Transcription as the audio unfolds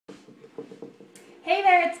Hey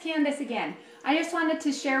there, it's Candace again. I just wanted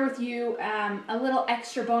to share with you a little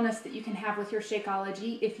extra bonus that you can have with your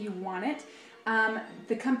Shakeology if you want it.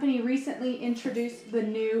 The company recently introduced the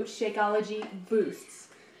new Shakeology boosts.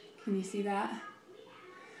 Can you see that?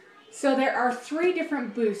 So there are 3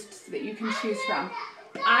 different boosts that you can choose from.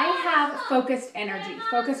 I have Focused Energy.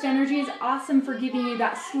 Focused Energy is awesome for giving you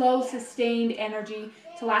that slow, sustained energy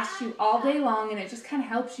to last you all day long, and it just kind of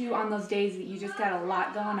helps you on those days that you just got a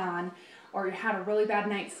lot going on, or you had a really bad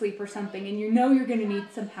night's sleep or something, and you know you're going to need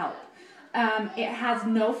some help. It has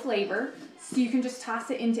no flavor, so you can just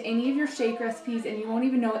toss it into any of your shake recipes, and you won't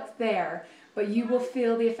even know it's there, but you will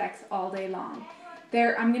feel the effects all day long.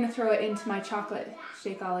 I'm going to throw it into my chocolate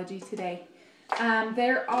Shakeology today.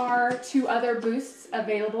 There are 2 other boosts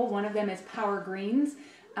available. One of them is Power Greens.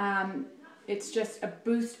 It's just a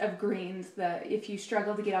boost of greens. If you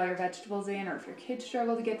struggle to get all your vegetables in, or if your kids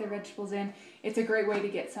struggle to get their vegetables in, it's a great way to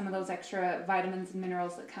get some of those extra vitamins and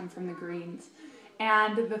minerals that come from the greens.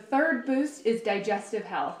 And the 3rd boost is digestive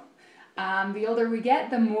health. The older we get,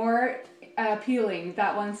 the more appealing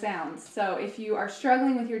that one sounds. So if you are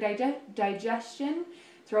struggling with your digestion,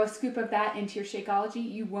 throw a scoop of that into your Shakeology.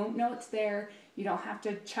 You won't know it's there. You don't have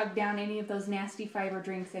to chug down any of those nasty fiber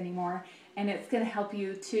drinks anymore, and it's going to help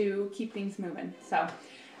you to keep things moving. So,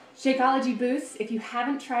 Shakeology boosts, if you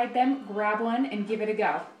haven't tried them, grab one and give it a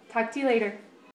go. Talk to you later.